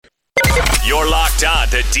You're locked on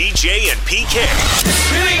to DJ and PK.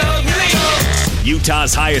 Here we go.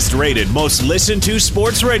 Utah's highest rated, most listened to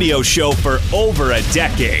sports radio show for over a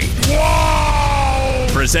decade. Whoa!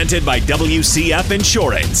 Presented by WCF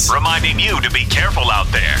Insurance. Reminding you to be careful out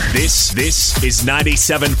there. This is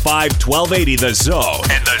 97.5 1280 The Zone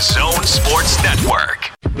and the Zone Sports Network.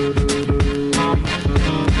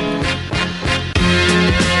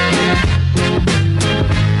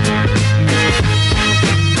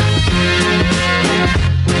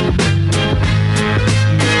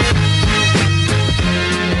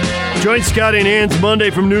 Join Scotty and Hans Monday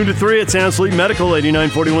from noon to 3 at Sound Sleep Medical,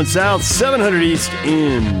 8941 South, 700 East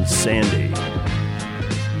in Sandy.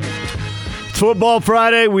 It's Football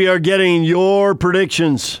Friday. We are getting your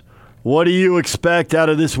predictions. What do you expect out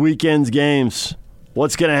of this weekend's games?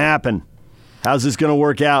 What's going to happen? How's this going to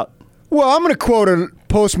work out? Well, I'm going to quote a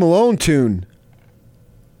Post Malone tune.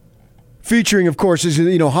 Featuring, of course,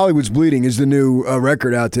 Hollywood's Bleeding is the new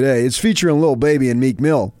record out today. It's featuring Lil Baby and Meek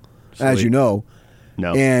Mill, as you know.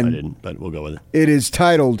 No, and I didn't, but we'll go with it. It is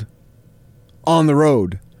titled On the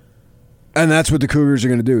Road. And that's what the Cougars are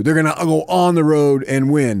going to do. They're going to go on the road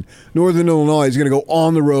and win. Northern Illinois is going to go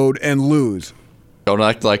on the road and lose. Don't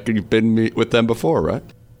act like you've been with them before, right?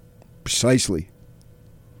 Precisely.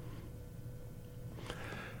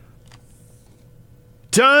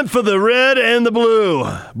 Time for the red and the blue.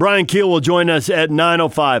 Brian Keel will join us at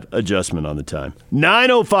 9:05. Adjustment on the time.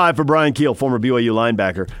 9:05 for Brian Keel, former BYU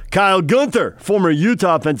linebacker. Kyle Gunther, former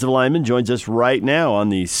Utah offensive lineman, joins us right now on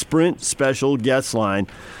the Sprint special guest line.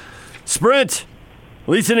 Sprint,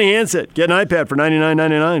 lease any handset. Get an iPad for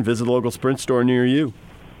 $99.99. Visit a local Sprint store near you.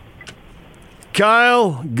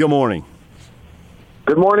 Kyle, good morning.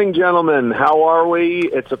 Good morning, gentlemen. How are we?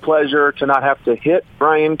 It's a pleasure to not have to hit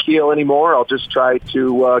Brian Keel anymore. I'll just try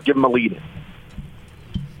to give him a lead.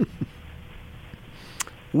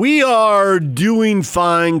 We are doing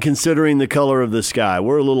fine considering the color of the sky.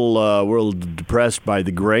 We're a little depressed by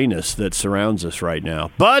the grayness that surrounds us right now.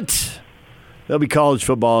 But there'll be college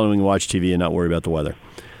football and we can watch TV and not worry about the weather.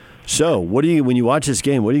 So, when you watch this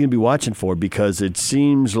game, what are you going to be watching for? Because it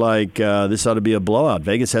seems like this ought to be a blowout.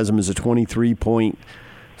 Vegas has them as a 23-point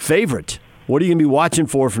favorite. What are you going to be watching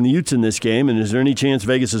for from the Utes in this game, and is there any chance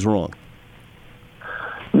Vegas is wrong?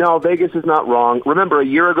 No, Vegas is not wrong. Remember, a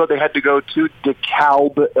year ago they had to go to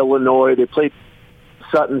DeKalb, Illinois. They played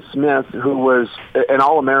Sutton Smith, who was an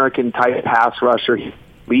All-American type pass rusher,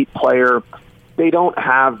 elite player. They don't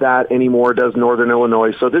have that anymore, does Northern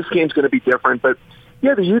Illinois. So this game's going to be different, but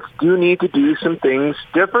yeah, the Utes do need to do some things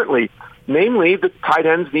differently. Namely, the tight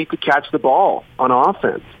ends need to catch the ball on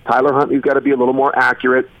offense. Tyler Huntley's got to be a little more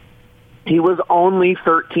accurate. He was only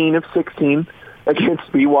 13 of 16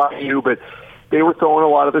 against BYU, but they were throwing a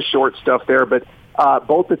lot of the short stuff there. But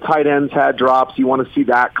both the tight ends had drops. You want to see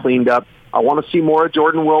that cleaned up. I want to see more of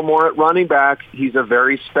Jordan Wilmore at running back. He's a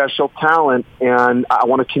very special talent, and I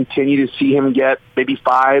want to continue to see him get maybe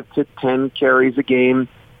 5 to 10 carries a game.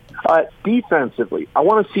 Defensively, I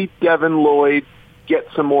want to see Devin Lloyd get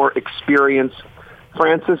some more experience.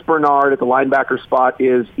 Francis Bernard at the linebacker spot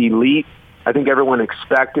is elite. I think everyone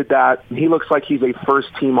expected that. He looks like he's a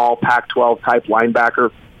first-team All-Pac-12 type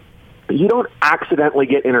linebacker. You don't accidentally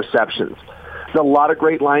get interceptions. There's a lot of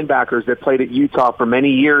great linebackers that played at Utah for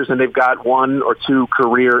many years, and they've got 1 or 2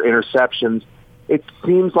 career interceptions. It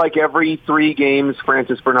seems like every 3 games,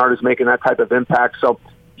 Francis Bernard is making that type of impact. So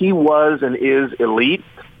he was and is elite.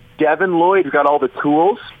 Devin Lloyd's got all the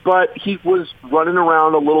tools, but he was running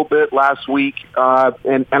around a little bit last week,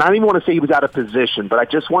 and I don't even want to say he was out of position, but I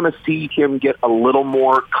just want to see him get a little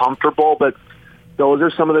more comfortable. But those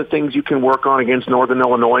are some of the things you can work on against Northern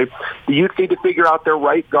Illinois. The Utes need to figure out their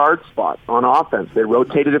right guard spot on offense. They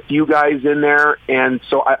rotated a few guys in there, and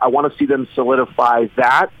so I want to see them solidify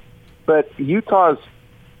that. But Utah's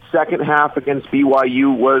second half against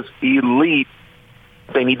BYU was elite.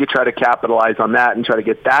 They need to try to capitalize on that and try to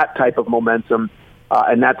get that type of momentum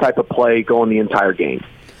and that type of play going the entire game.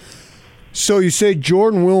 So you say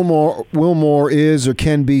Jordan Wilmore is or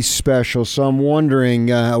can be special, so I'm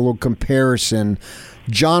wondering a little comparison.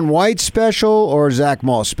 John White special or Zach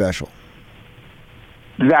Moss special?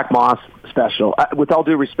 Zach Moss special. With all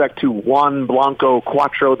due respect to Juan Blanco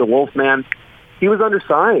Cuatro, the Wolfman, he was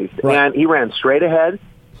undersized, right, and he ran straight ahead,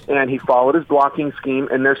 and he followed his blocking scheme,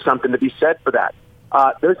 and there's something to be said for that.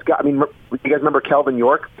 You guys remember Kelvin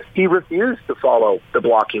York? He refused to follow the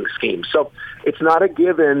blocking scheme. So it's not a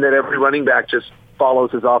given that every running back just follows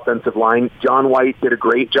his offensive line. John White did a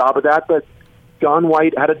great job of that, but John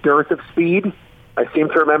White had a dearth of speed. I seem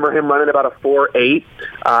to remember him running about a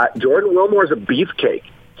 4.8. Jordan Wilmore's a beefcake.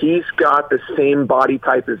 He's got the same body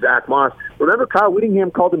type as Zach Moss. Remember Kyle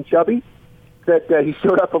Whittingham called him chubby? that he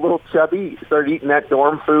showed up a little chubby, started eating that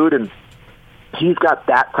dorm food, and he's got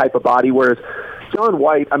that type of body, whereas John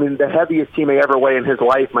White, I mean, the heaviest he may ever weigh in his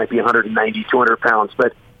life might be 190, 200 pounds,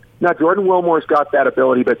 but now Jordan Wilmore's got that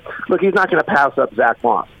ability, but look, he's not going to pass up Zach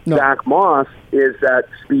Moss. No. Zach Moss is that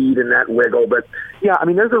speed and that wiggle, but yeah, I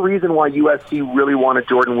mean, there's a reason why USC really wanted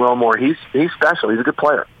Jordan Wilmore. He's special. He's a good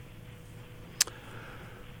player.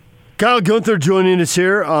 Kyle Gunther joining us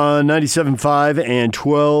here on 97.5 and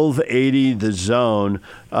 1280 The Zone.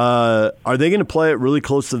 Are they going to play it really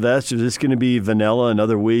close to the vest? Is this going to be vanilla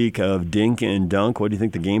another week of dink and dunk? What do you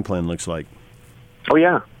think the game plan looks like? Oh,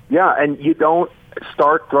 yeah. Yeah, and you don't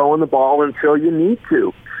start throwing the ball until you need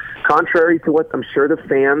to. Contrary to what I'm sure the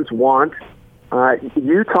fans want,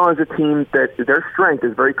 Utah is a team that their strength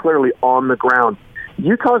is very clearly on the ground.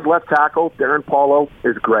 Utah's left tackle, Darren Paulo,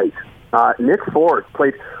 is great. Nick Ford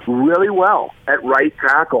played really well at right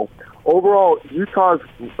tackle. Overall, Utah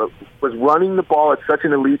was running the ball at such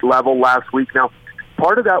an elite level last week. Now,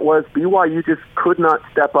 part of that was BYU just could not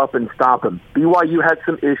step up and stop him. BYU had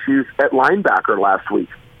some issues at linebacker last week,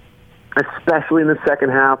 especially in the second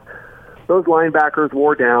half. Those linebackers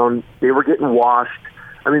wore down. They were getting washed.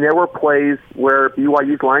 I mean, there were plays where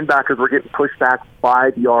BYU's linebackers were getting pushed back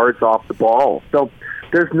 5 yards off the ball. So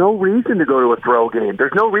there's no reason to go to a throw game.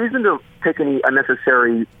 There's no reason to take any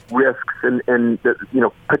unnecessary risks and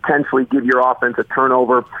potentially give your offense a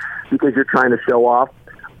turnover because you're trying to show off.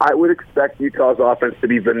 I would expect Utah's offense to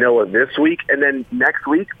be vanilla this week, and then next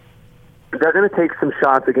week they're going to take some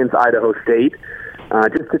shots against Idaho State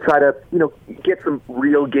just to try to get some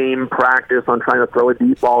real game practice on trying to throw a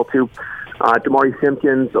deep ball to Damari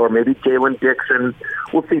Simpkins or maybe Jalen Dixon.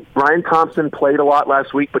 We'll see. Brian Thompson played a lot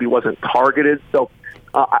last week, but he wasn't targeted, so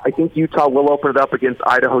I think Utah will open it up against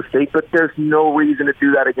Idaho State, but there's no reason to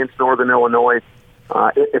do that against Northern Illinois.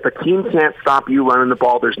 If a team can't stop you running the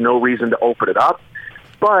ball, there's no reason to open it up.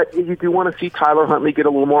 But you do want to see Tyler Huntley get a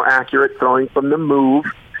little more accurate throwing from the move.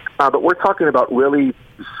 But we're talking about really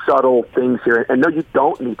subtle things here. And no, you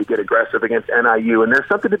don't need to get aggressive against NIU. And there's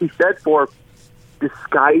something to be said for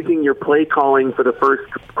disguising your play calling for the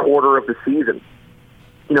first quarter of the season.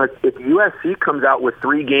 If USC comes out with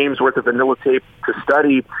 3 games worth of vanilla tape to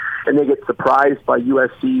study, and they get surprised by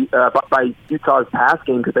by Utah's pass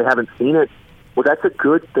game because they haven't seen it, well, that's a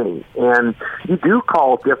good thing. And you do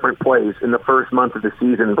call different plays in the first month of the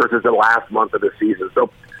season versus the last month of the season. So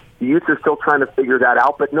the Utes are still trying to figure that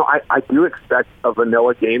out. But no, I do expect a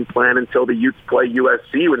vanilla game plan until the Utes play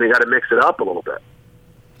USC when they got to mix it up a little bit.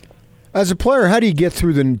 As a player, how do you get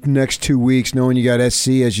through the next 2 weeks knowing you got SC,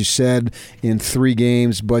 as you said, in 3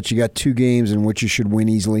 games, but you got 2 games in which you should win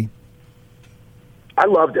easily? I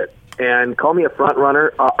loved it. And call me a front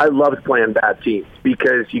runner. I loved playing bad teams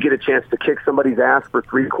because you get a chance to kick somebody's ass for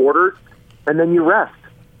 3 quarters, and then you rest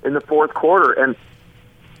in the 4th quarter. And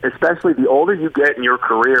especially the older you get in your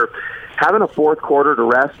career, having a 4th quarter to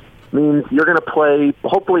rest means you're going to play,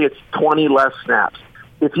 hopefully it's 20 less snaps.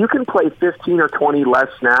 If you can play 15 or 20 less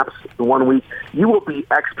snaps in 1 week, you will be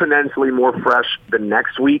exponentially more fresh the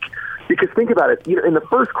next week. Because think about it, in the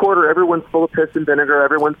first quarter, everyone's full of piss and vinegar,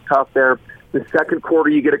 everyone's tough there. The second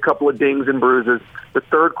quarter, you get a couple of dings and bruises. The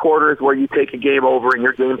third quarter is where you take a game over and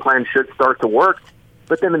your game plan should start to work.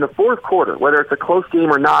 But then in the 4th quarter, whether it's a close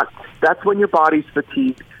game or not, that's when your body's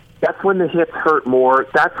fatigued. That's when the hips hurt more.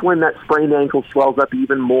 That's when that sprained ankle swells up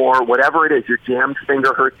even more. Whatever it is, your jammed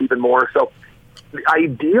finger hurts even more. So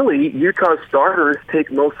ideally, Utah starters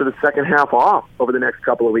take most of the second half off over the next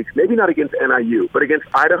couple of weeks. Maybe not against NIU, but against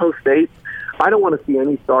Idaho State, I don't want to see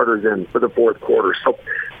any starters in for the 4th quarter. So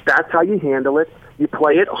that's how you handle it. You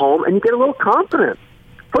play at home, and you get a little confidence.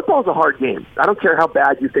 Football's a hard game. I don't care how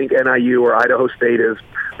bad you think NIU or Idaho State is.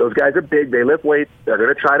 Those guys are big. They lift weights. They're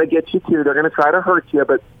going to try to get you too. They're going to try to hurt you,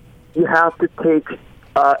 but you have to take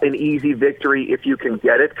an easy victory if you can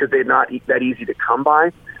get it because they're not that easy to come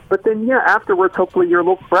by. But then, afterwards, hopefully you're a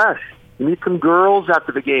little fresh. You meet some girls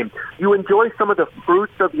after the game. You enjoy some of the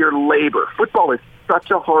fruits of your labor. Football is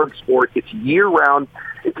such a hard sport. It's year-round.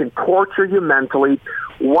 It can torture you mentally.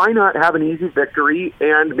 Why not have an easy victory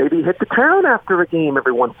and maybe hit the town after a game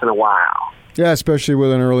every once in a while? Yeah, especially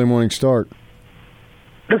with an early morning start.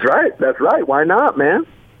 That's right. That's right. Why not, man?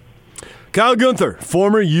 Kyle Gunther,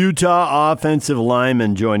 former Utah offensive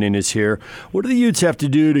lineman, joining us here. What do the Utes have to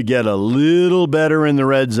do to get a little better in the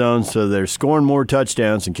red zone so they're scoring more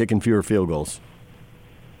touchdowns and kicking fewer field goals?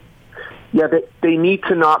 Yeah, they need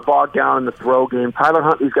to not bog down in the throw game. Tyler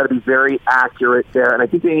Huntley's got to be very accurate there, and I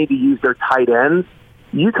think they need to use their tight ends.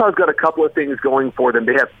 Utah's got a couple of things going for them.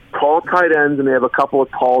 They have tall tight ends, and they have a couple of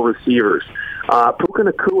tall receivers. Samson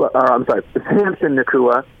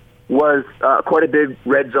Nakua was quite a big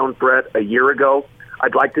red zone threat a year ago.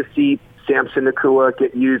 I'd like to see Samson Nacua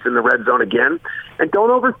get used in the red zone again. And don't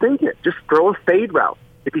overthink it. Just throw a fade route.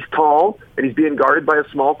 If he's tall and he's being guarded by a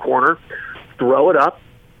small corner, throw it up,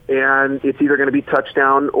 and it's either going to be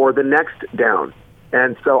touchdown or the next down.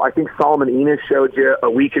 And so I think Solomon Enos showed you a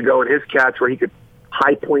week ago in his catch where he could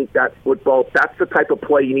high point that football. That's the type of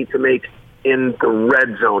play you need to make in the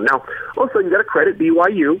red zone. Now, also, you got to credit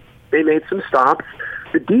BYU. They made some stops.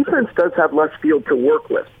 The defense does have less field to work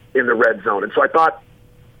with in the red zone. And so I thought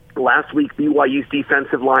last week BYU's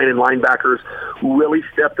defensive line and linebackers really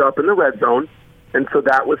stepped up in the red zone. And so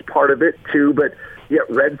that was part of it, too. But, yeah,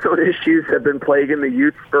 red zone issues have been plaguing the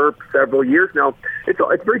Utes for several years now.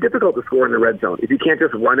 It's very difficult to score in the red zone if you can't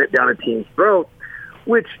just run it down a team's throat,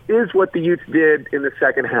 which is what the Utes did in the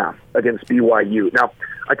second half against BYU. Now,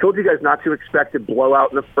 I told you guys not to expect a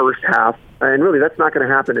blowout in the first half, and really that's not going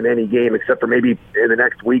to happen in any game except for maybe in the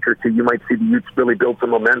next week or two. You might see the Utes really build some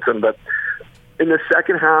momentum, but in the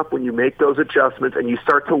second half, when you make those adjustments and you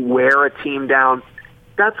start to wear a team down,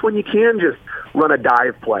 that's when you can just run a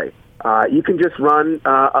dive play. You can just run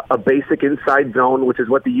a basic inside zone, which is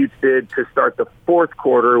what the Utes did to start the fourth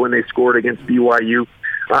quarter when they scored against BYU.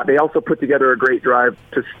 They also put together a great drive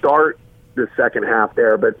to start the second half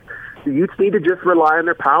there, but the Utes need to just rely on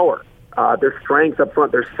their power, their strength up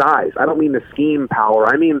front, their size. I don't mean the scheme power.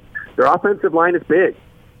 I mean their offensive line is big.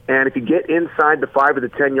 And if you get inside the 5 or the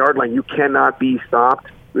 10-yard line, you cannot be stopped,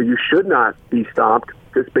 or you should not be stopped,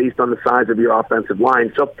 just based on the size of your offensive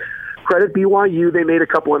line. So credit BYU. They made a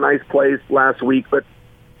couple of nice plays last week, but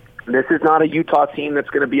this is not a Utah team that's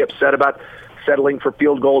going to be upset about settling for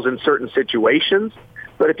field goals in certain situations.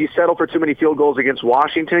 But if you settle for too many field goals against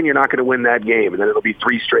Washington, you're not going to win that game, and then it'll be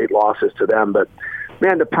 3 straight losses to them. But,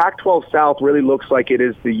 man, the Pac-12 South really looks like it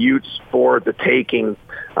is the Utes for the taking.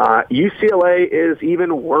 UCLA is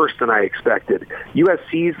even worse than I expected.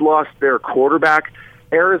 USC's lost their quarterback.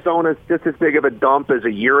 Arizona's just as big of a dump as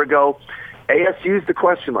a year ago. ASU's the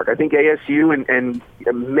question mark. I think ASU and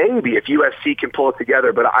maybe if USC can pull it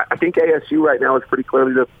together, but I think ASU right now is pretty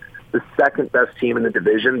clearly the second best team in the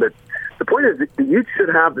division. But the point is the Utes should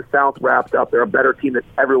have the South wrapped up. They're a better team than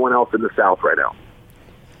everyone else in the South right now.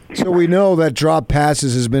 So we know that drop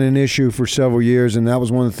passes has been an issue for several years, and that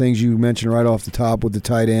was one of the things you mentioned right off the top with the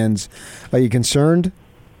tight ends. Are you concerned?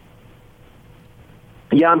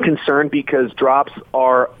 Yeah, I'm concerned because drops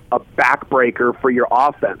are a backbreaker for your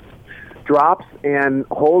offense. Drops and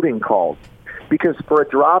holding calls. Because for a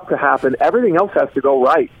drop to happen, everything else has to go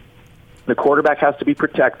right. The quarterback has to be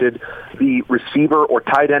protected. The receiver or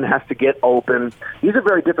tight end has to get open. These are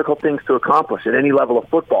very difficult things to accomplish at any level of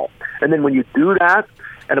football. And then when you do that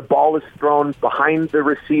and a ball is thrown behind the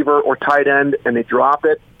receiver or tight end and they drop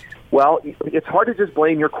it, well, it's hard to just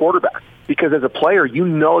blame your quarterback because as a player, you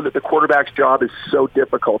know that the quarterback's job is so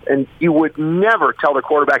difficult. And you would never tell the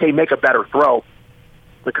quarterback, hey, make a better throw.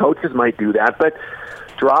 The coaches might do that, but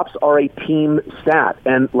drops are a team stat.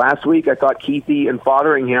 And last week, I thought Keithy and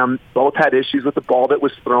Fotheringham both had issues with the ball that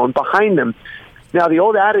was thrown behind them. Now, the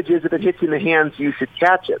old adage is if it hits you in the hands, you should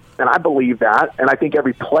catch it. And I believe that, and I think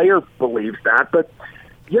every player believes that. But,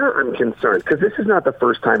 yeah, I'm concerned because this is not the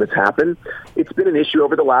first time it's happened. It's been an issue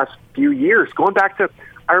over the last few years. Going back to,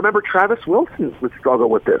 I remember Travis Wilson would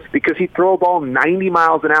struggle with this because he'd throw a ball 90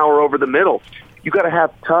 miles an hour over the middle. You got to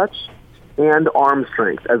have touch and arm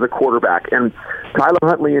strength as a quarterback. And Tyler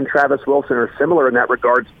Huntley and Travis Wilson are similar in that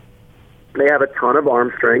regard. They have a ton of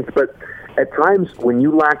arm strength, but at times when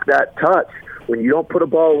you lack that touch, when you don't put a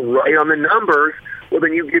ball right on the numbers, well,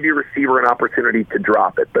 then you give your receiver an opportunity to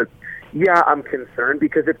drop it. But, yeah, I'm concerned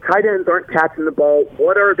because if tight ends aren't catching the ball,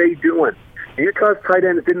 what are they doing? Utah's tight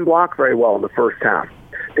ends didn't block very well in the first half.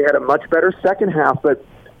 They had a much better second half, but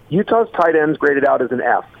Utah's tight ends graded out as an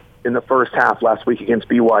F in the first half last week against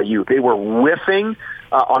BYU. They were whiffing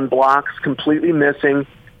on blocks, completely missing.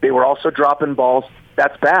 They were also dropping balls.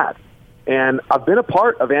 That's bad. And I've been a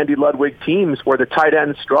part of Andy Ludwig teams where the tight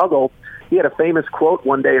ends struggle. He had a famous quote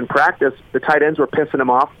one day in practice. The tight ends were pissing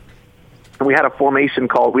him off. And we had a formation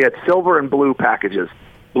called, we had silver and blue packages.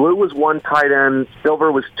 Blue was one tight end.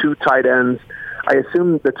 Silver was 2 tight ends. I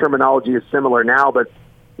assume the terminology is similar now, but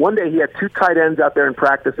one day he had 2 tight ends out there in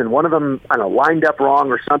practice, and one of them, lined up wrong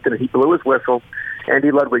or something, and he blew his whistle.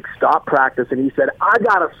 Andy Ludwig stopped practice, and he said, I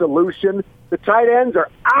got a solution. The tight ends are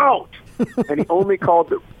out. And he only called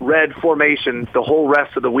the red formation the whole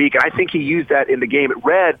rest of the week. And I think he used that in the game.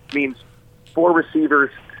 Red means 4 receivers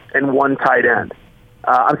and 1 tight end.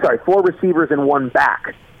 4 receivers and 1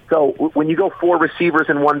 back. So when you go 4 receivers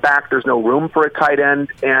and 1 back, there's no room for a tight end,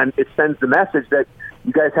 and it sends the message that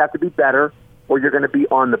you guys have to be better or you're going to be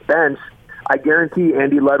on the bench. I guarantee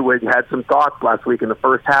Andy Ludwig had some thoughts last week in the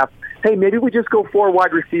first half. Hey, maybe we just go 4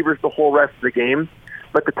 wide receivers the whole rest of the game,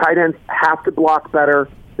 but the tight ends have to block better.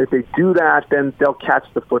 If they do that, then they'll catch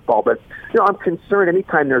the football. But, I'm concerned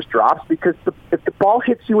anytime there's drops because if the ball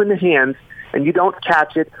hits you in the hands and you don't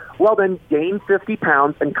catch it, well, then gain 50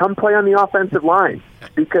 pounds and come play on the offensive line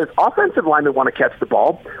because offensive linemen want to catch the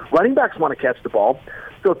ball. Running backs want to catch the ball.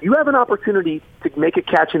 So if you have an opportunity to make a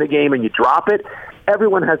catch in a game and you drop it,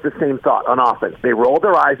 everyone has the same thought on offense. They roll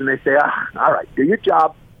their eyes and they say, all right, do your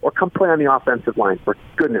job or come play on the offensive line, for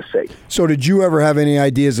goodness sake. So did you ever have any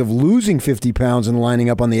ideas of losing 50 pounds and lining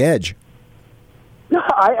up on the edge?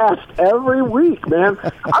 I asked every week, man.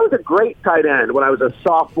 I was a great tight end when I was a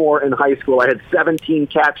sophomore in high school. I had 17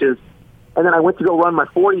 catches, and then I went to go run my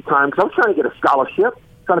 40 time because I was trying to get a scholarship,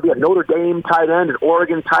 trying to be a Notre Dame tight end, an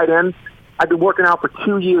Oregon tight end. I'd been working out for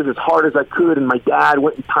 2 years as hard as I could, and my dad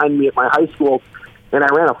went and timed me at my high school, and I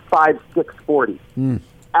ran a 5.6 40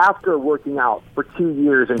 after working out for 2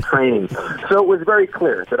 years in training. So it was very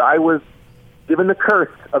clear that I was given the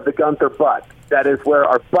curse of the Gunther butt. That is where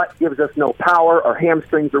our butt gives us no power, our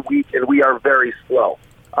hamstrings are weak, and we are very slow.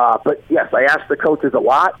 But, yes, I asked the coaches a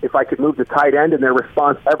lot if I could move to tight end, and their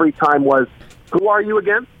response every time was, who are you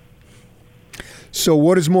again? So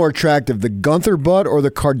what is more attractive, the Gunther butt or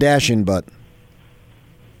the Kardashian butt?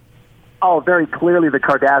 Oh, very clearly the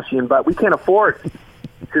Kardashian butt. We can't afford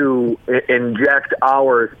to inject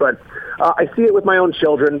ours, but I see it with my own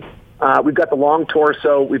children. We've got the long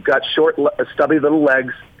torso. We've got short, stubby little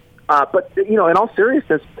legs. But, in all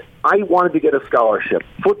seriousness, I wanted to get a scholarship.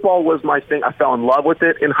 Football was my thing. I fell in love with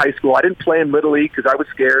it in high school. I didn't play in Little League because I was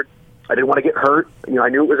scared. I didn't want to get hurt. I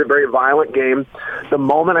knew it was a very violent game. The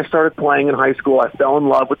moment I started playing in high school, I fell in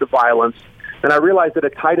love with the violence. And I realized that a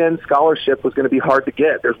tight end scholarship was going to be hard to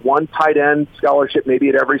get. There's one tight end scholarship maybe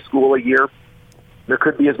at every school a year. There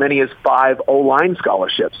could be as many as 5 O-line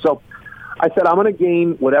scholarships. So I said, I'm going to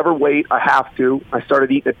gain whatever weight I have to. I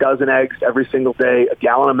started eating a dozen eggs every single day, a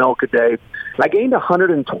gallon of milk a day. And I gained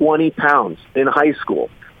 120 pounds in high school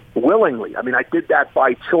willingly. I mean, I did that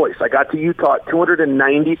by choice. I got to Utah at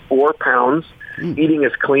 294 pounds, eating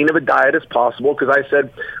as clean of a diet as possible because I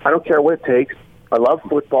said, I don't care what it takes. I love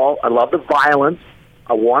football. I love the violence.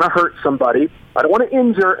 I want to hurt somebody. I don't want to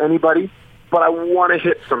injure anybody, but I want to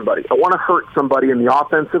hit somebody. I want to hurt somebody, and the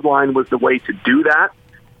offensive line was the way to do that.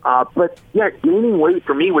 But, gaining weight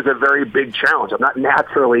for me was a very big challenge. I'm not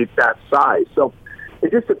naturally that size. So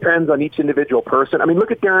it just depends on each individual person. I mean,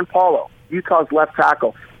 look at Darren Paulo, Utah's left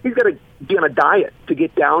tackle. He's got to be on a diet to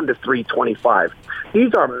get down to 325.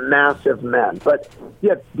 These are massive men. But,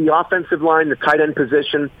 the offensive line, the tight end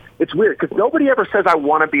position, it's weird because nobody ever says, I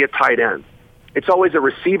want to be a tight end. It's always a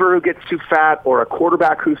receiver who gets too fat or a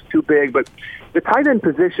quarterback who's too big. But the tight end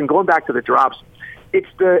position, going back to the drops, it's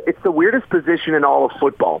the weirdest position in all of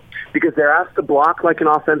football because they're asked to block like an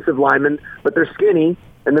offensive lineman, but they're skinny,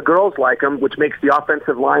 and the girls like them, which makes the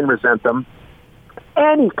offensive line resent them.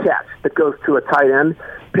 Any catch that goes to a tight end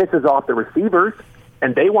pisses off the receivers,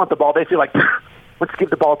 and they want the ball. They feel like, let's give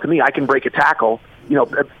the ball to me. I can break a tackle.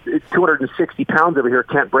 260 pounds over here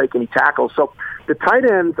can't break any tackles. So the tight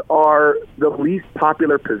ends are the least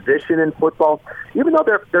popular position in football, even though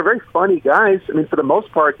they're very funny guys. I mean, for the most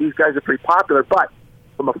part, these guys are pretty popular, but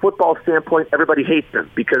from a football standpoint, everybody hates them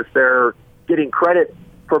because they're getting credit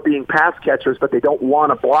for being pass catchers, but they don't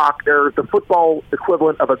want to block. They're the football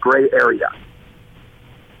equivalent of a gray area.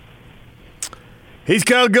 He's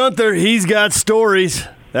Kyle Gunther. He's got stories.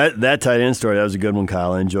 That tight end story, that was a good one,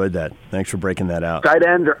 Kyle. I enjoyed that. Thanks for breaking that out. Tight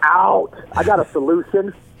ends are out. I got a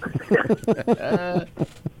solution.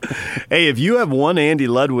 Hey, if you have one Andy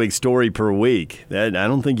Ludwig story per week, I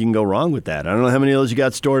don't think you can go wrong with that. I don't know how many of those you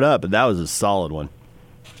got stored up, but that was a solid one.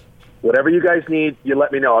 Whatever you guys need, you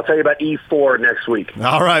let me know. I'll tell you about E4 next week.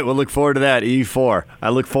 All right, we'll look forward to that, E4. I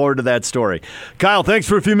look forward to that story. Kyle, thanks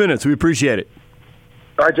for a few minutes. We appreciate it.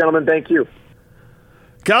 All right, gentlemen, thank you.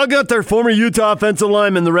 Kyle Gunther, former Utah offensive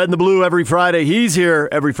lineman, the red and the blue every Friday. He's here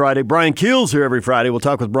every Friday. Brian Keel's here every Friday. We'll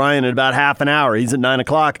talk with Brian in about half an hour. He's at 9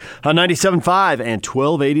 o'clock on 97.5 and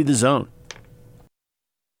 1280 The Zone.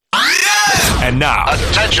 And now,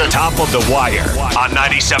 attention, top of the wire on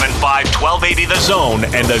 97.5, 1280 The Zone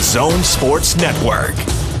and The Zone Sports Network.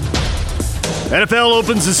 NFL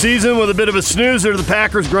opens the season with a bit of a snoozer. The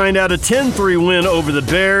Packers grind out a 10-3 win over the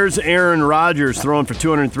Bears. Aaron Rodgers throwing for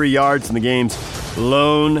 203 yards in the game's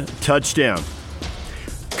lone touchdown.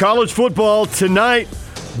 College football tonight,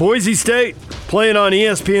 Boise State Playing on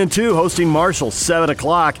ESPN2, hosting Marshall, 7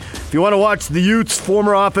 o'clock. If you want to watch the Utes'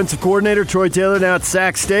 former offensive coordinator, Troy Taylor, now at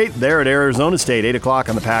Sac State, they're at Arizona State, 8 o'clock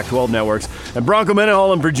on the Pac-12 networks. And Bronco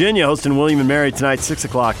Mendenhall in Virginia, hosting William & Mary tonight, 6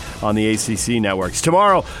 o'clock on the ACC networks.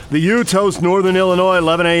 Tomorrow, the Utes host Northern Illinois,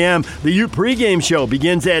 11 a.m. The Ute pregame show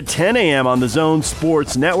begins at 10 a.m. on the Zone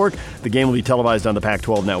Sports Network. The game will be televised on the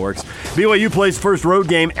Pac-12 networks. BYU plays first road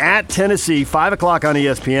game at Tennessee, 5 o'clock on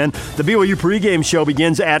ESPN. The BYU pregame show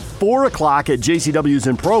begins at 4 o'clock at JCW's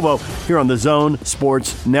in Provo here on the Zone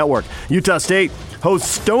Sports Network. Utah State hosts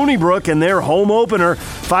Stony Brook in their home opener,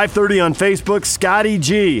 5:30 on Facebook. Scotty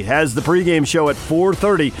G has the pregame show at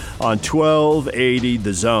 4:30 on 1280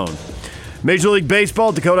 The Zone. Major League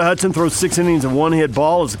Baseball, Dakota Hudson throws 6 innings of one-hit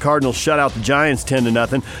ball as the Cardinals shut out the Giants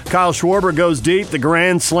 10-0. Kyle Schwarber goes deep. The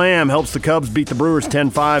Grand Slam helps the Cubs beat the Brewers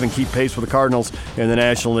 10-5 and keep pace with the Cardinals in the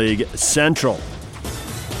National League Central.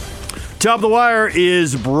 Top of the Wire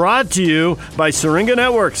is brought to you by Syringa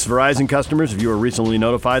Networks. Verizon customers, if you were recently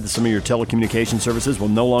notified that some of your telecommunication services will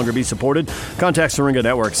no longer be supported, contact Syringa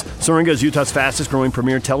Networks. Syringa is Utah's fastest-growing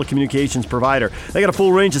premier telecommunications provider. They got a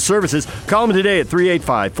full range of services. Call them today at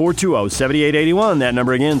 385-420-7881. That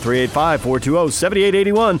number again,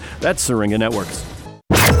 385-420-7881. That's Syringa Networks.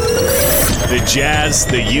 The Jazz,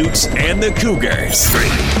 the Utes, and the Cougars. 3,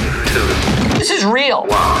 2. This is real.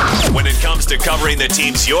 When it comes to covering the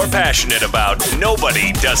teams you're passionate about,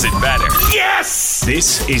 nobody does it better. Yes!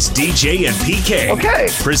 This is DJ and PK. Okay.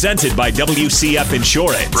 Presented by WCF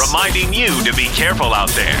Insurance. Reminding you to be careful out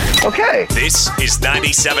there. Okay. This is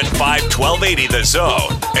 97.5 1280 The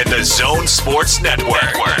Zone and the Zone Sports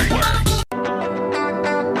Network.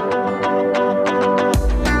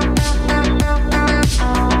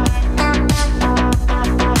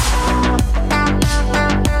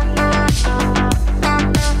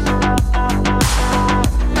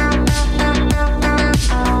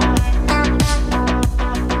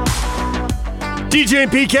 DJ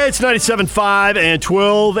and PK, it's 97.5 and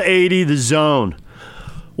 1280 The Zone.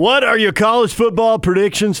 What are your college football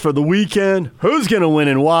predictions for the weekend? Who's going to win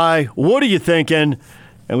and why? What are you thinking?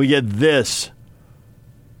 And we get this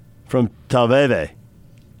from Taveve.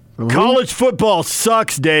 College football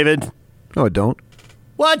sucks, David. No, it don't.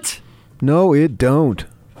 What? No, it don't.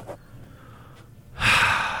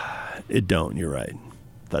 It don't, you're right.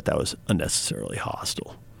 Thought that was unnecessarily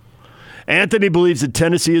hostile. Anthony believes that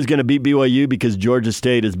Tennessee is going to beat BYU because Georgia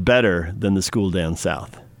State is better than the school down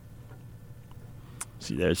south.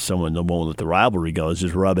 See, there's someone that won't let the rivalry go. Is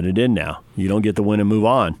just rubbing it in now. You don't get the win and move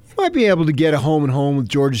on. You might be able to get a home and home with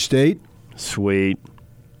Georgia State. Sweet.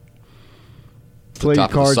 Play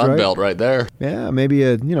Top cards, of the Sun right? Belt right there. Yeah, maybe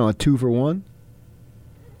a 2-for-1.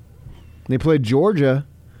 They played Georgia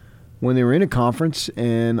when they were in a conference,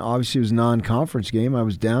 and obviously it was a non-conference game. I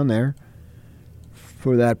was down there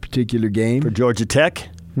for that particular game. For Georgia Tech?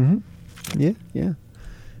 Mm-hmm. Yeah.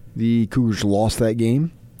 The Cougars lost that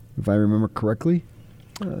game, if I remember correctly.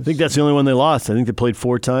 I think that's the only one they lost. I think they played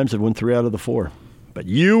 4 times and won 3 out of the 4. But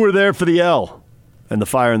you were there for the L and the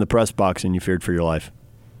fire in the press box, and you feared for your life.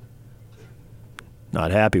 Not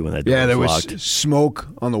happy when that door there was locked. was smoke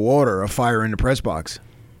on the water, a fire in the press box.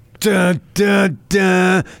 Dun, dun,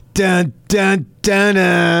 dun, dun, dun, dun,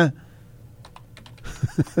 dun.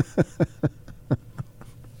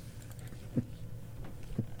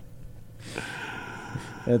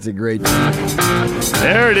 That's a great.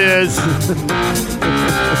 There it is. Who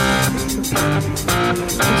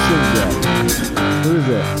is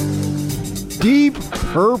that? Deep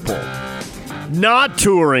Purple. Not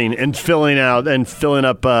touring and filling up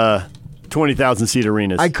 20,000-seat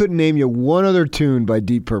arenas. I couldn't name you one other tune by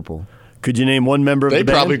Deep Purple. Could you name one member of They the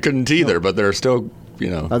band? probably couldn't either, but they're still,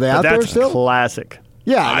 Are they out there That's still? classic.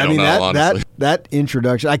 Yeah, I I don't mean know, honestly. that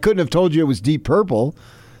introduction. I couldn't have told you it was Deep Purple,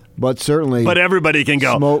 but certainly. But everybody can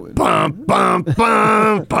go. Smoke- Bum, bum, bum,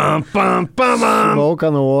 bum, bum, bum, bum. Smoke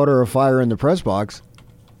on the water, a fire in the press box.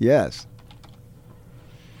 Yes.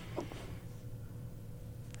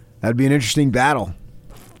 That'd be an interesting battle.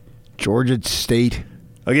 Georgia State.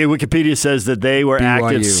 Okay, Wikipedia says that they were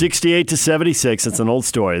active BYU. 68 to 76. It's an old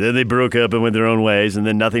story. Then they broke up and went their own ways, and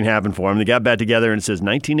then nothing happened for them. They got back together, and it says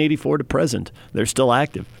 1984 to present. They're still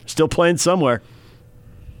active, still playing somewhere.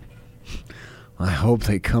 I hope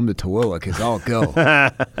they come to Tooele because I'll go.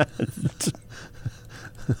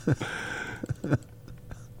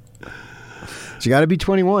 So you got to be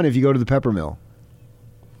 21 if you go to the Pepper Mill.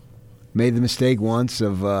 Made the mistake once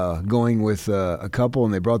of going with a couple,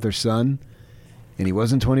 and they brought their son, and he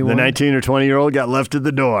wasn't 21. The 19 or 20-year-old got left at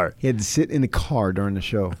the door. He had to sit in the car during the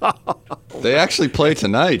show. They actually play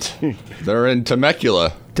tonight. They're in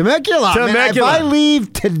Temecula. Temecula. Man, if Temecula. I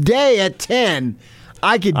leave today at 10,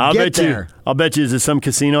 I could I'll get bet there. I'll bet you, is there some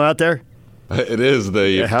casino out there? It is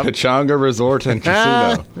the Pechanga Resort and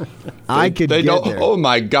Casino. I could get there. Oh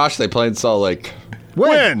my gosh, they play in Salt Lake.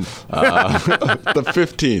 When? The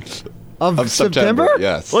 15th Of September?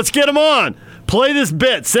 Yes. Let's get them on. Play this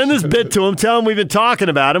bit. Send this bit to them. Tell them we've been talking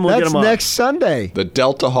about him. We'll get That's them on. next Sunday. The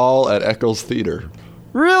Delta Hall at Eccles Theater.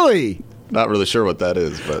 Really? Not really sure what that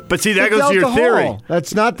is, but But see, that The goes to your Delta theory. Hall.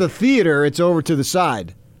 That's not the theater. It's over to the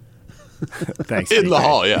side. Thanks. in the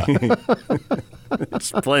hall, yeah.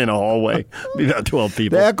 Just playing a hallway. Be about 12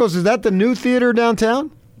 people. The Eccles, is that the new theater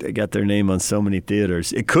downtown? They got their name on so many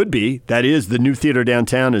theaters. It could be. That is the new theater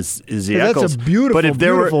downtown is the That's Eccles. a beautiful, but if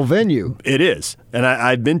there beautiful were, venue. It is. And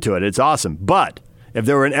I've been to it. It's awesome. But if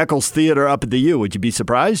there were an Eccles theater up at the U, would you be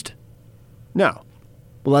surprised? No.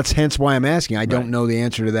 Well, that's hence why I'm asking. I don't know the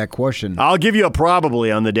answer to that question. I'll give you a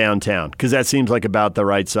probably on the downtown because that seems like about the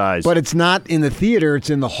right size. But it's not in the theater.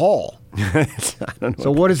 It's in the hall. I don't know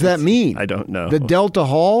So what does that mean? I don't know. The Delta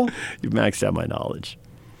Hall? You've maxed out my knowledge.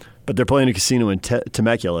 But they're playing a casino in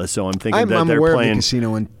Temecula, so I'm thinking I'm that they're aware playing. of the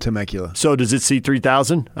casino in Temecula. So does it seat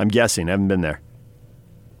 3,000? I'm guessing. I haven't been there.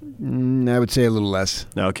 I would say a little less.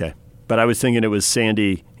 Okay. But I was thinking it was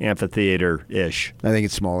Sandy Amphitheater-ish. I think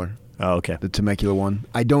it's smaller, Oh, okay. the Temecula one.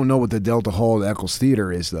 I don't know what the Delta Hall, the Eccles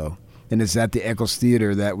Theater is, though. And is that the Eccles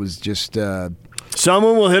Theater that was just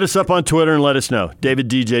Someone will hit us up on Twitter and let us know. David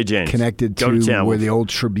DJ James. connected Go to town. where the old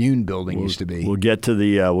Tribune building used to be? We'll get to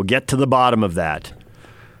the bottom of that.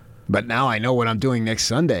 But now I know what I'm doing next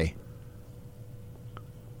Sunday.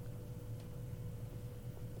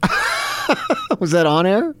 Was that on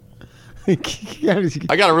air? I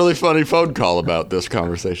got a really funny phone call about this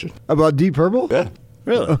conversation. About Deep Purple? Yeah.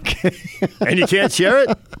 Really? Okay. And you can't share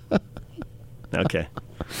it? Okay.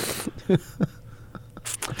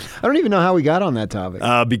 I don't even know how we got on that topic.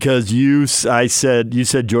 Because you said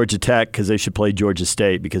Georgia Tech because they should play Georgia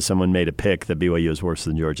State because someone made a pick that BYU is worse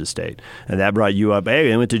than Georgia State, and that brought you up. Hey,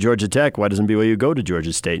 they went to Georgia Tech. Why doesn't BYU go to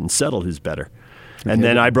Georgia State and settle who's better? And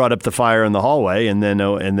then I brought up the fire in the hallway, and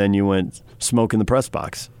then you went smoke in the press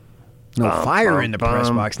box. No, fire in the press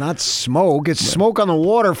box, not smoke. It's smoke on the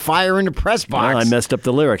water, fire in the press box. Well, I messed up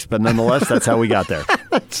the lyrics, but nonetheless, that's how we got there.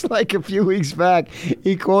 It's like a few weeks back,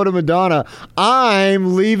 he quoted Madonna,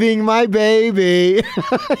 "I'm leaving my baby."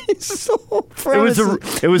 So It was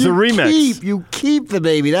a remix. You keep the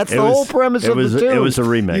baby. That's the was- whole premise it of was- the tune. it was a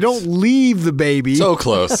remix. You don't leave the baby. So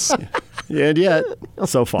close. And yet,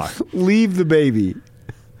 so far. Leave the baby.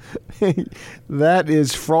 That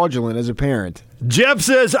is fraudulent as a parent. Jeff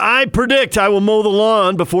says, I predict I will mow the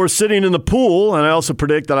lawn before sitting in the pool, and I also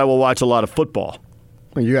predict that I will watch a lot of football.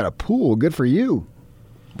 Well, you got a pool. Good for you.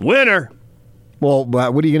 Winner. Well,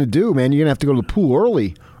 but what are you going to do, man? You're going to have to go to the pool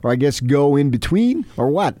early, or I guess go in between, or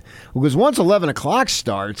what? Because once 11 o'clock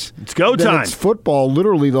starts, It's go then time. It's football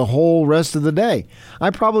literally the whole rest of the day. I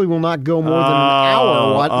probably will not go more than an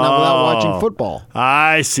hour without watching football.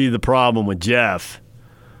 I see the problem with Jeff.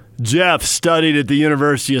 Jeff studied at the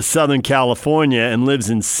University of Southern California and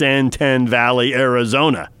lives in Santan Valley,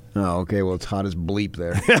 Arizona. Oh, okay. Well, it's hot as bleep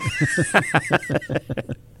there.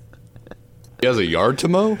 He has a yard to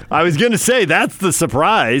mow? I was going to say, that's the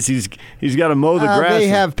surprise. He's got to mow the grass. They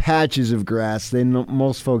have patches of grass.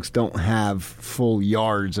 Most folks don't have full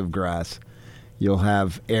yards of grass. You'll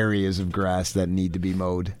have areas of grass that need to be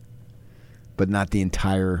mowed, but not the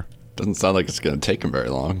entire. Doesn't sound like it's going to take him very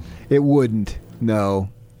long. It wouldn't, no.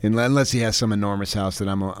 Unless he has some enormous house that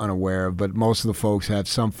I'm unaware of. But most of the folks have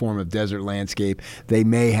some form of desert landscape. They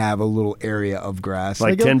may have a little area of grass.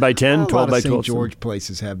 Like 10 by 10, 12 by 12? St. George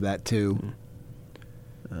places have that too.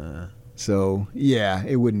 So, yeah,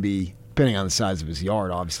 it wouldn't be, depending on the size of his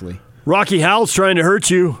yard, obviously. Rocky Howell's trying to hurt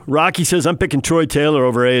you. Rocky says, I'm picking Troy Taylor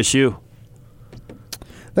over ASU.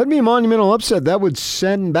 That'd be a monumental upset. That would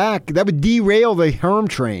derail the Herm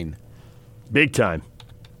train. Big time.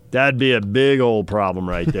 That'd be a big old problem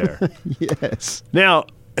right there. Yes. Now,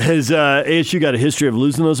 has ASU got a history of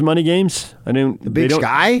losing those money games? The Big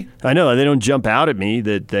Sky? I know. They don't jump out at me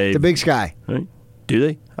that they... The Big Sky. Right? Do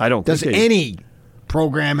they? I don't Does think they... any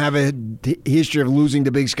program have a history of losing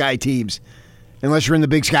to Big Sky teams? Unless you're in the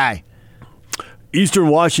Big Sky. Eastern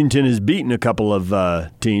Washington has beaten a couple of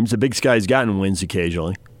teams. The Big Sky's gotten wins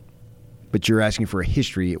occasionally. But you're asking for a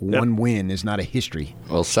history. One win is not a history.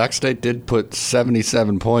 Well, Sac State did put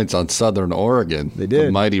 77 points on Southern Oregon. They did.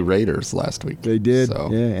 The mighty Raiders last week. They did. So.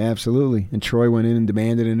 Yeah, absolutely. And Troy went in and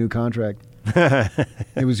demanded a new contract.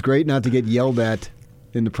 It was great not to get yelled at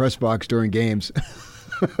in the press box during games.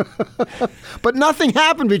 But nothing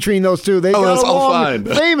happened between those two. They got that's all along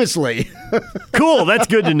fine. famously. Cool. That's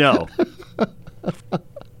good to know.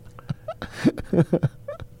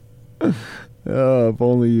 Oh, if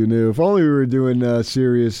only you knew. If only we were doing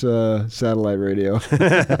Sirius satellite radio.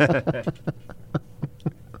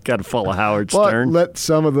 Got to follow Howard But Stern. let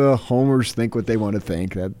some of the homers think what they want to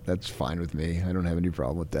think. That's fine with me. I don't have any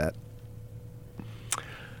problem with that.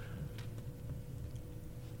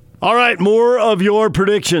 All right, more of your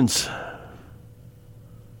predictions.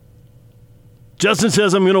 Justin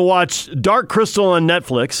says I'm going to watch Dark Crystal on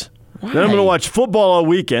Netflix. Then I'm going to watch football all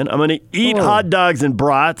weekend. I'm going to eat hot dogs and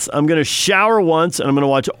brats. I'm going to shower once, and I'm going to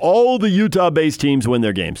watch all the Utah-based teams win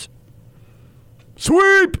their games.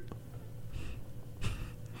 Sweep!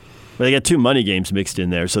 But they got 2 money games mixed in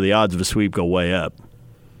there, so the odds of a sweep go way up.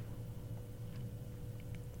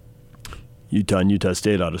 Utah and Utah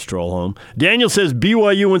State ought to stroll home. Daniel says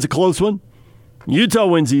BYU wins a close one. Utah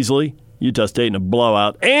wins easily. Utah State in a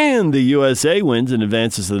blowout. And the USA wins and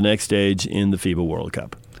advances to the next stage in the FIBA World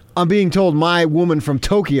Cup. I'm being told My Woman from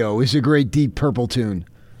Tokyo is a great Deep Purple tune.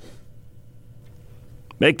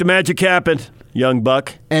 Make the magic happen, young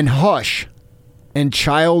buck. And Hush and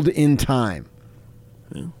Child in Time.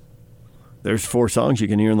 Yeah. There's 4 songs you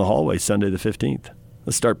can hear in the hallway Sunday the 15th.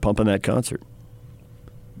 Let's start pumping that concert.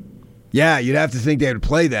 Yeah, you'd have to think they would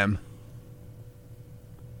play them.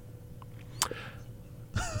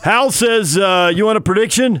 Hal says, you want a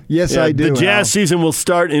prediction? Yes, I do. The Jazz Hal. season will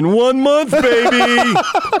start in 1 month, baby.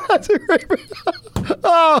 That's a great.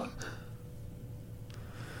 Oh,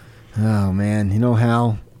 man. You know,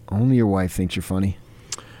 Hal, only your wife thinks you're funny.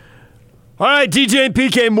 All right, DJ and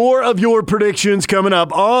PK, more of your predictions coming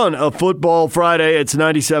up on a Football Friday. It's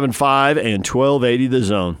 97.5 and 1280 The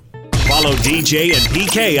Zone. Follow DJ and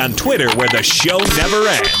PK on Twitter, where the show never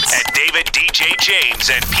ends. At David DJ James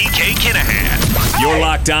and PK Kinahan. You're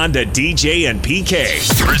locked on to DJ and PK.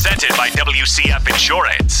 Presented by WCF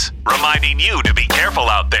Insurance. Reminding you to be careful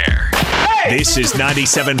out there. Hey! This is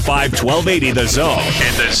 97.5 1280 The Zone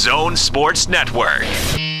and the Zone Sports Network.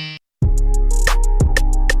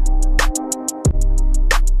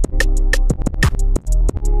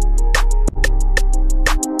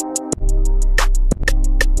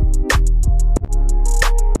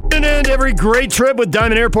 And every great trip with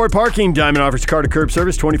Diamond Airport Parking. Diamond offers car-to-curb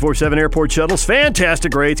service, 24/7 airport shuttles,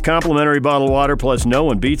 fantastic rates, complimentary bottled water, plus no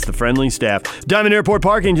one beats the friendly staff. Diamond Airport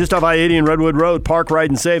Parking, just off I-80 and Redwood Road. Park,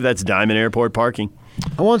 ride, and save. That's Diamond Airport Parking.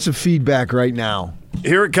 I want some feedback right now.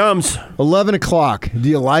 Here it comes. 11 o'clock. Do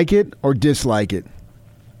you like it or dislike it?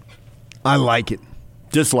 I like it.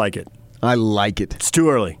 Dislike it. I like it. It's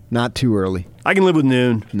too early. Not too early. I can live with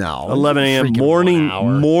noon. No. 11 a.m.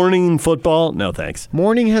 Freaking morning football. No, thanks.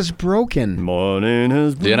 Morning has broken. Morning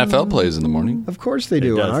has The NFL plays in the morning. Of course they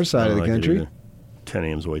do on our side of the country. 10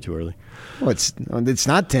 a.m. is way too early. Well, it's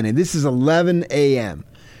not 10 a.m. This is 11 a.m.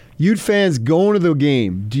 Ute fans going to the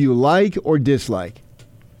game. Do you like or dislike?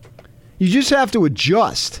 You just have to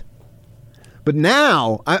adjust. But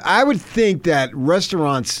now, I would think that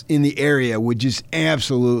restaurants in the area would just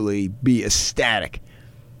absolutely be ecstatic.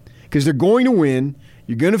 Because they're going to win.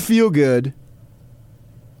 You're going to feel good.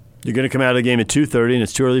 You're going to come out of the game at 2:30, and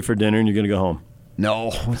it's too early for dinner, and you're going to go home.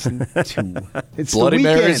 No. It's Bloody the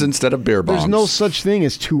weekend. Marys instead of beer bombs. There's no such thing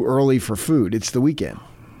as too early for food. It's the weekend.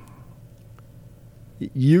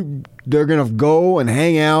 They're going to go and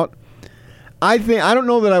hang out. I don't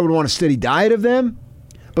know that I would want a steady diet of them.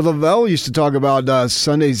 But Lavelle used to talk about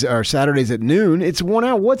Sundays or Saturdays at noon. It's 1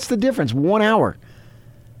 hour. What's the difference? 1 hour.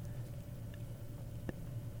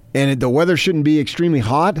 And the weather shouldn't be extremely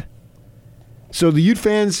hot. So the Ute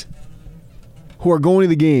fans who are going to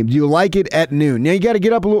the game, do you like it at noon? Now you got to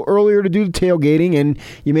get up a little earlier to do the tailgating, and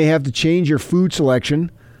you may have to change your food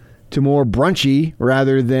selection to more brunchy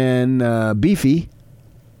rather than beefy.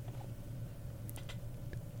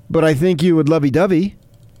 But I think you would lovey-dovey.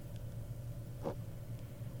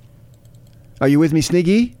 Are you with me,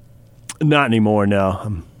 Sneaky? Not anymore,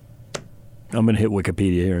 no. I'm going to hit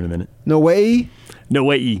Wikipedia here in a minute. No way? No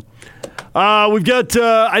way. We've got,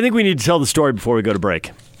 I think we need to tell the story before we go to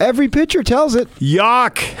break. Every pitcher tells it.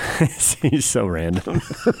 Yuck. He's so random.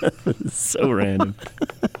 So random.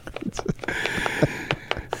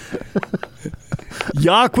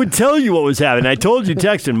 Yak would tell you what was happening. I told you,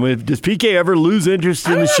 text him. Does PK ever lose interest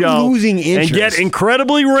in the show? Losing interest. And get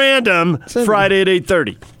incredibly random Friday at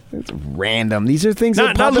 8:30. It's random. These are things that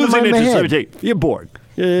not pop into losing my interest. head. Let me tell you, you're bored.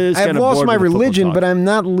 I've lost my religion, but I'm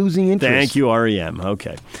not losing interest. Thank you, REM.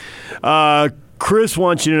 Okay. Chris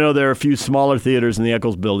wants you to know there are a few smaller theaters in the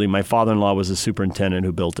Eccles building. My father-in-law was the superintendent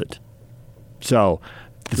who built it. So,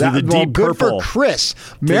 to the Deep good Purple. for Chris.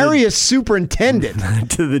 Marry a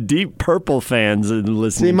superintendent. To the Deep Purple fans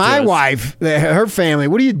listening. See, my to us. wife, her family,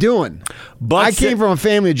 what are you doing? But I came from a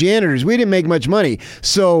family of janitors. We didn't make much money.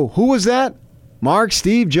 So, who was that? Mark,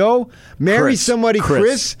 Steve, Joe, marry Chris. somebody,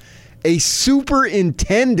 Chris, a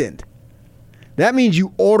superintendent. That means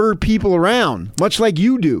you order people around, much like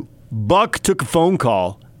you do. Buck took a phone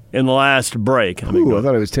call in the last break. Ooh, I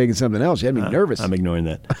thought I was taking something else. You had me nervous. I'm ignoring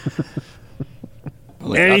that.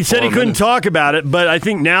 And he said he couldn't talk about it, but I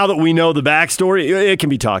think now that we know the backstory, it can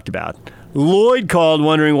be talked about. Lloyd called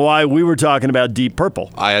wondering why we were talking about Deep Purple.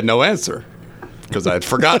 I had no answer because I had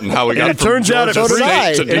forgotten how we got And it turns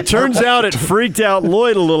out it freaked out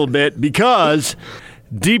Lloyd a little bit because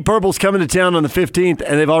Deep Purple's coming to town on the 15th,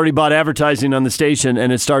 and they've already bought advertising on the station,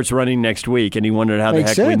 and it starts running next week, and he wondered how the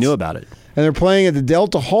heck we knew about it. And they're playing at the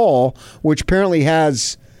Delta Hall, which apparently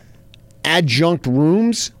has adjunct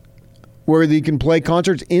rooms where you can play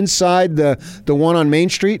concerts inside the one on Main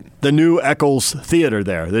Street. The new Eccles Theater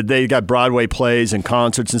there. They got Broadway plays and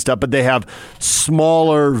concerts and stuff, but they have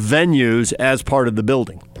smaller venues as part of the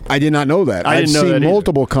building. I did not know that. I've seen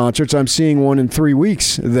multiple concerts. I'm seeing one in 3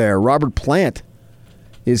 weeks there. Robert Plant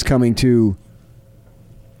is coming to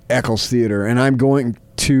Eccles Theater, and I'm going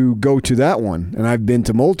to go to that one. And I've been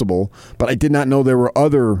to multiple, but I did not know there were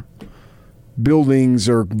other buildings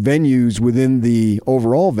or venues within the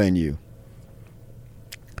overall venue.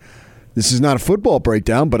 This is not a football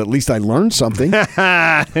breakdown, but at least I learned something.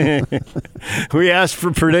 We asked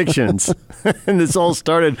for predictions, and this all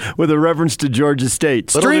started with a reference to Georgia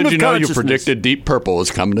State. Little did you know you predicted Deep Purple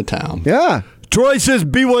was coming to town. Yeah. Troy says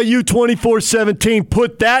BYU 24-17.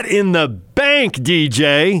 Put that in the bank,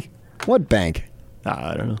 DJ. What bank?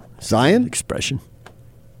 I don't know. Zion? Expression.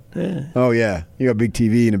 Oh, yeah. You got a big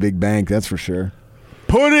TV and a big bank, that's for sure.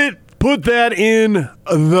 Put that in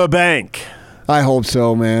the bank. I hope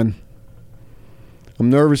so, man. I'm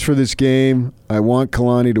nervous for this game. I want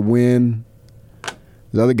Kalani to win.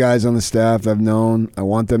 There's other guys on the staff I've known. I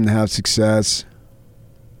want them to have success.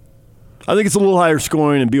 I think it's a little higher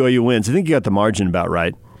scoring and BYU wins. I think you got the margin about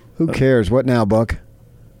right. Who cares? What now, Buck?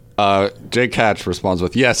 Jay Catch responds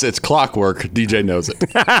with, yes, it's clockwork. DJ knows it.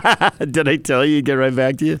 Did I tell you? Get right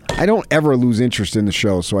back to you. I don't ever lose interest in the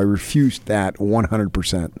show, so I refuse that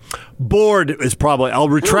 100%. Bored is probably. I'll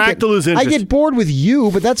retract to lose interest. I get bored with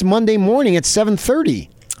you, but that's Monday morning at 7:30.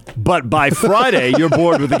 But by Friday, you're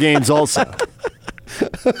bored with the games also.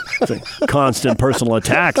 It's like constant personal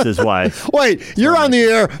attacks is why. Wait, you're on the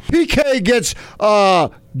air. PK gets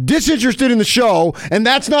disinterested in the show, and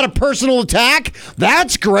that's not a personal attack?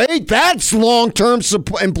 That's great. That's long-term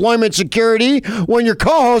employment security when your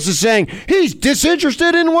co-host is saying he's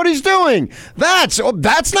disinterested in what he's doing. That's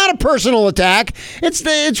not a personal attack.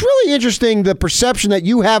 It's really interesting, the perception that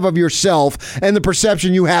you have of yourself and the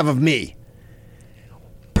perception you have of me.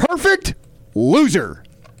 Perfect loser.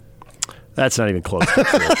 That's not even close.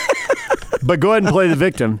 But go ahead and play the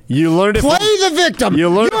victim. You learned it. Play the victim.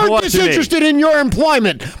 You're disinterested in your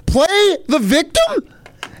employment. Play the victim?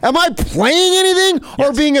 Am I playing anything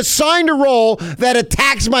or being assigned a role that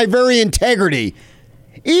attacks my very integrity?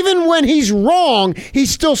 Even when he's wrong, he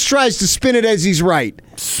still strives to spin it as he's right.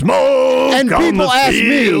 Smoke and on people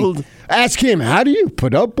the ask him, how do you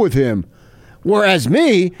put up with him? Whereas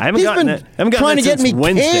me, he's been trying to get me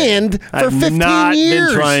canned for 15 years. I've not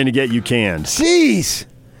been trying to get you canned. Jeez.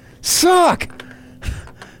 Suck.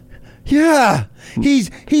 Yeah. He's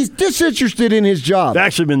disinterested in his job. I've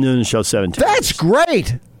actually been doing the show 17 That's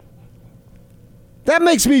great. That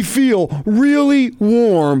makes me feel really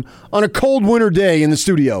warm on a cold winter day in the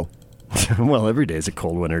studio. Well, every day is a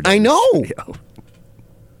cold winter day. I know.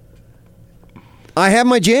 I have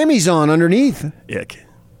my jammies on underneath. Ick.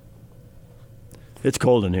 It's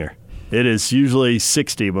cold in here. It is usually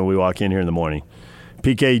 60 when we walk in here in the morning.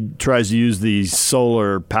 PK tries to use the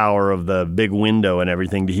solar power of the big window and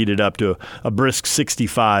everything to heat it up to a brisk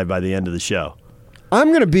 65 by the end of the show. I'm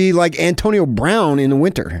going to be like Antonio Brown in the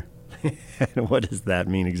winter. What does that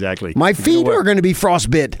mean exactly? My feet are going to be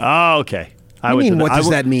frostbit. Oh, okay. What does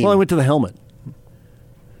that mean? Well, I went to the helmet.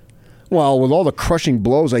 Well, with all the crushing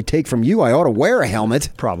blows I take from you, I ought to wear a helmet.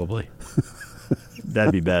 Probably.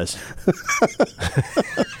 That'd be best.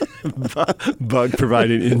 Bug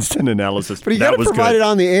providing instant analysis. But you got to provide it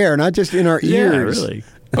on the air, not just in our ears. Yeah, really.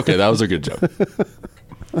 Okay, that was a good joke.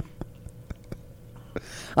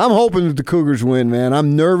 I'm hoping that the Cougars win, man.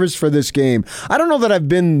 I'm nervous for this game. I don't know that I've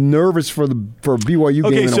been nervous for a BYU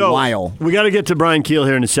game in a while. We got to get to Brian Keel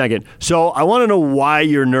here in a second. So I want to know why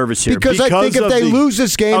you're nervous here. Because I think if they lose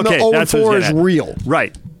this game, the 0-4 is real.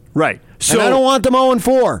 Right. So and I don't want them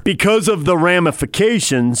 0-4. Because of the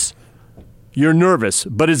ramifications, you're nervous.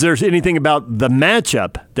 But is there anything about the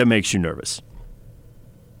matchup that makes you nervous?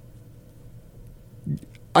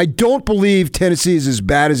 I don't believe Tennessee is as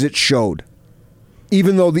bad as it showed.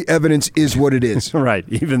 even though the evidence is what it is. Right,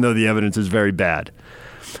 even though the evidence is very bad.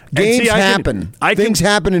 Games happen. Things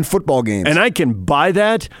happen in football games. And I can buy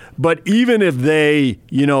that, but even if they,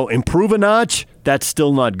 improve a notch, that's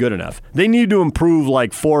still not good enough. They need to improve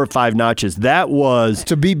like 4 or 5 notches. That was...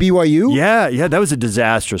 To beat BYU? Yeah, that was a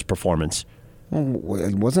disastrous performance. Well,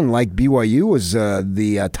 it wasn't like BYU was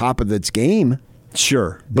the top of its game.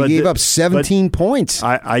 Sure. They gave up 17 points.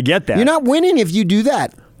 I get that. You're not winning if you do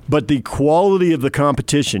that. But the quality of the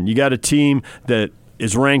competition, you got a team that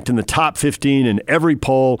is ranked in the top 15 in every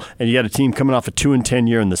poll, and you got a team coming off a 2-10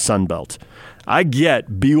 year in the Sun Belt. I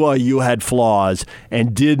get BYU had flaws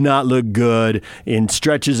and did not look good in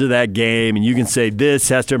stretches of that game, and you can say this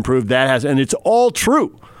has to improve, that has, and it's all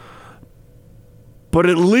true. But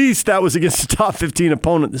at least that was against a top 15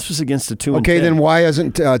 opponent. This was against a 2-10. Okay, then why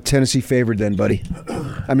isn't Tennessee favored then, buddy?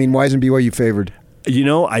 I mean, why isn't BYU favored?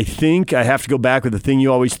 I think I have to go back with the thing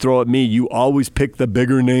you always throw at me. You always pick the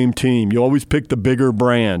bigger name team. You always pick the bigger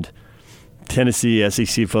brand. Tennessee,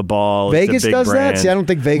 SEC football. Vegas does brand. that? See, I don't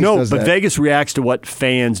think Vegas does that. No, but Vegas reacts to what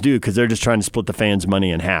fans do because they're just trying to split the fans'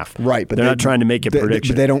 money in half. Right, but they're not trying to make a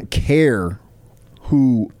prediction. But they don't care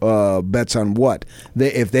who bets on what.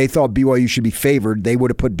 If they thought BYU should be favored, they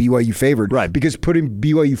would have put BYU favored. Right. Because putting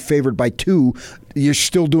BYU favored by 2, you're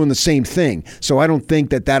still doing the same thing. So I don't think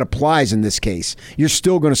that applies in this case. You're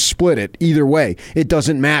still going to split it either way. It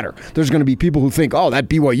doesn't matter. There's going to be people who think, oh, that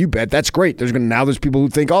BYU bet, that's great. There's people who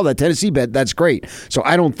think, oh, that Tennessee bet, that's great. So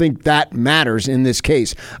I don't think that matters in this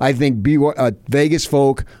case. I think Vegas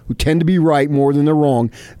folk, who tend to be right more than they're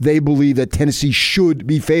wrong, they believe that Tennessee should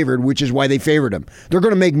be favored, which is why they favored them. They're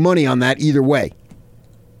going to make money on that either way.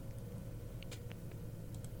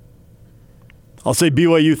 I'll say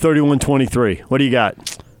BYU 31-23. What do you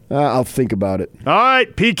got? I'll think about it. All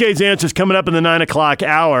right, PK's answers coming up in the 9 o'clock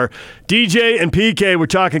hour. DJ and PK, we're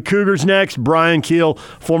talking Cougars next. Brian Keel,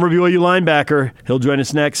 former BYU linebacker. He'll join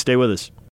us next. Stay with us.